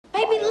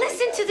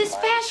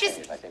this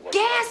fascist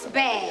gas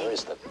bag.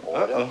 Is that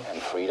order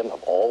and freedom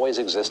have always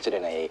existed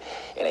in a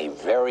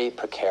very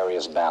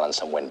precarious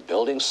balance, and when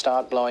buildings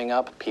start blowing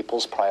up,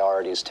 people's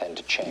priorities tend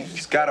to change.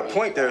 He's got a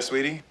point there,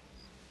 sweetie.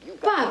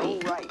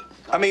 Bobby.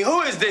 I mean,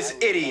 who is this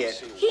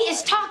idiot? He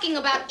is talking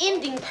about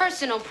ending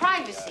personal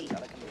privacy.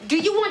 Do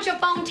you want your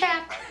phone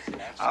tapped?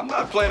 I'm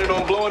not planning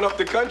on blowing up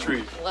the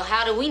country. Well,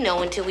 how do we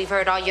know until we've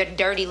heard all your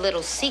dirty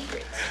little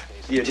secrets?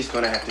 You're just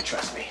gonna have to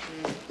trust me.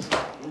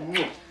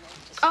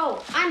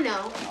 Oh, I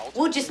know.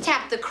 We'll just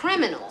tap the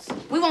criminals.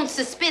 We won't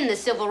suspend the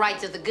civil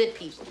rights of the good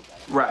people.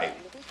 Right.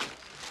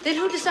 Then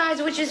who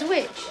decides which is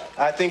which?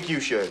 I think you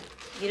should.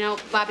 You know,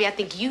 Bobby, I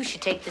think you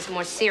should take this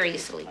more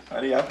seriously.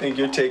 Honey, I think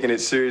you're taking it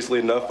seriously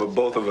enough for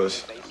both of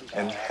us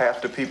and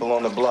half the people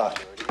on the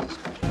block.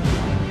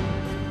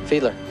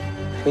 Fiedler,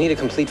 we need a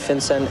complete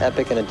FinCEN,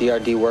 EPIC, and a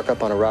DRD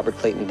workup on a Robert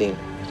Clayton Dean.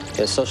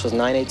 His social is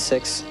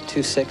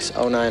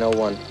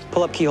 986-260901.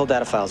 Pull up keyhole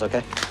data files,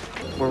 okay?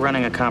 We're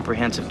running a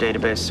comprehensive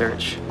database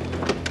search.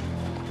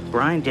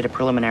 Brian did a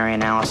preliminary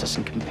analysis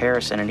and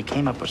comparison, and he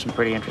came up with some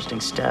pretty interesting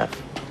stuff.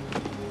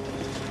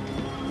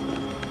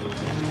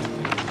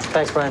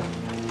 Thanks, Brian.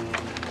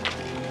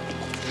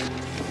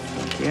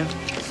 Thank you.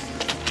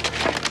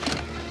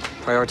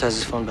 Prioritize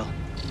his phone bill.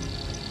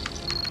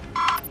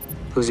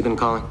 Who's he been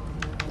calling?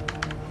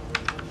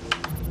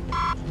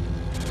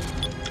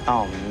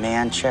 Oh,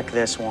 man, check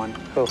this one.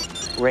 Who?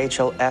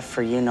 Rachel F.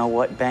 for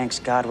you-know-what banks.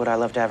 God, would I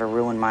love to have her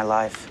ruin my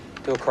life.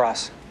 Do a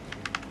cross.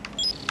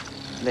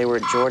 They were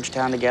at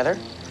Georgetown together.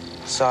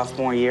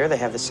 Sophomore year, they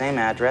have the same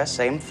address,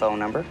 same phone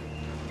number.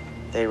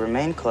 They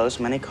remain close,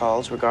 many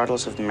calls,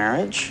 regardless of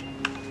marriage.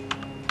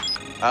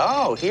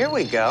 Oh, here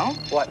we go.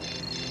 What?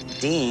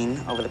 Dean,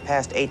 over the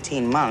past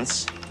 18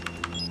 months,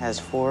 has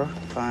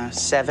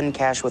 7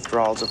 cash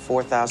withdrawals of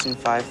 $4,000,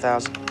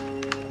 $5,000,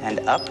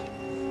 and up,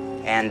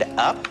 and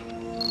up.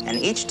 And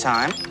each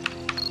time,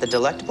 the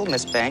delectable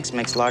Miss Banks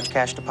makes large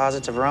cash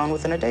deposits of her own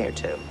within a day or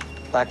two.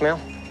 Blackmail?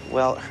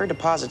 Well, her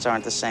deposits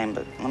aren't the same,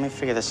 but let me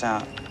figure this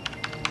out.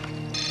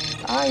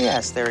 Ah,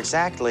 yes, they're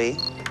exactly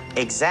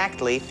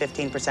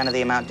 15% of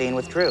the amount Dean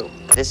withdrew.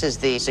 This is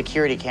the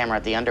security camera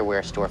at the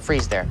underwear store.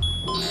 Freeze there.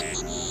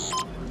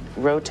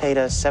 Rotate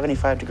us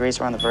 75 degrees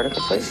around the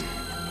vertical, please.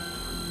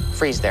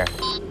 Freeze there.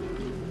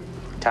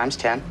 Times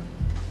 10.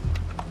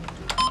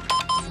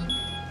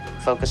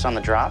 Focus on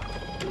the drop.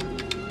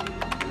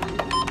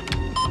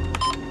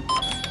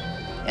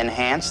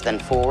 Enhance, then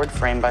forward,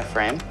 frame by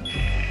frame.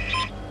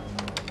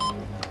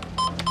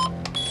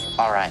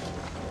 All right.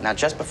 Now,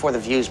 just before the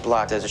view's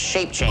blocked, there's a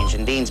shape change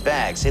in Dean's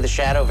bag. See the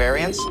shadow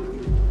variance?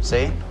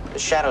 See? The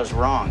shadow's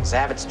wrong.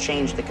 Zavitz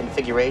changed the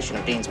configuration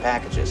of Dean's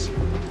packages.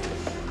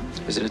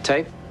 Is it a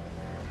tape?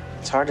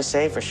 It's hard to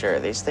say for sure.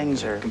 These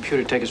things are...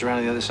 Computer take us around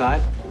to the other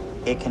side?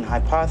 It can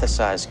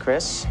hypothesize,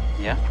 Chris.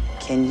 Yeah?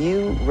 Can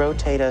you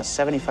rotate us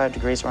 75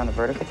 degrees around the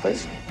vertical,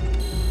 please?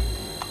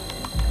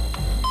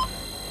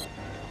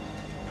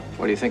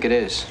 What do you think it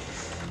is?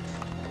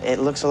 It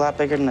looks a lot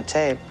bigger than the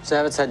tape.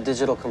 Zavitz had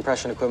digital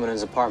compression equipment in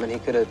his apartment. He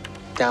could have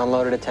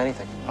downloaded it to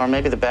anything. Or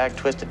maybe the bag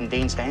twisted in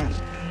Dean's hand.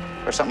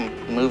 Or something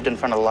moved in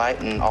front of the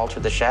light and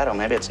altered the shadow.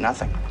 Maybe it's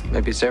nothing.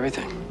 Maybe it's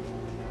everything.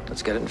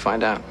 Let's get it and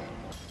find out.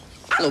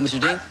 Hello,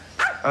 Mr. Dean.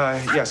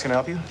 Yes, can I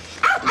help you?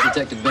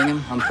 Detective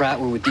Bingham. I'm Pratt.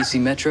 We're with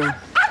DC Metro.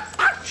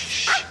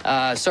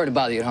 Sorry to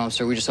bother you at home,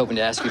 sir. We're just hoping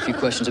to ask you a few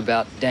questions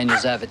about Daniel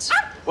Zavitz.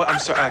 Well, I'm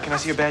sorry. Can I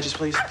see your badges,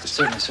 please?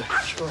 Certainly, sir.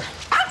 Sure.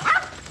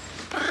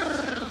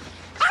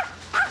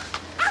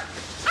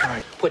 All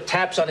right. Put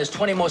taps on his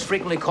 20 most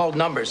frequently called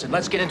numbers, and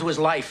let's get into his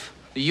life.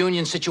 The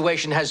union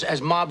situation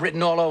has mob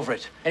written all over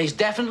it. And he's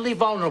definitely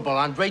vulnerable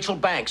on Rachel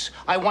Banks.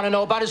 I want to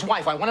know about his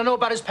wife. I want to know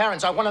about his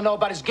parents. I want to know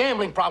about his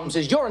gambling problems,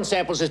 his urine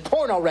samples, his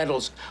porno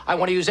rentals. I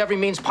want to use every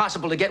means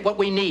possible to get what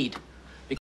we need.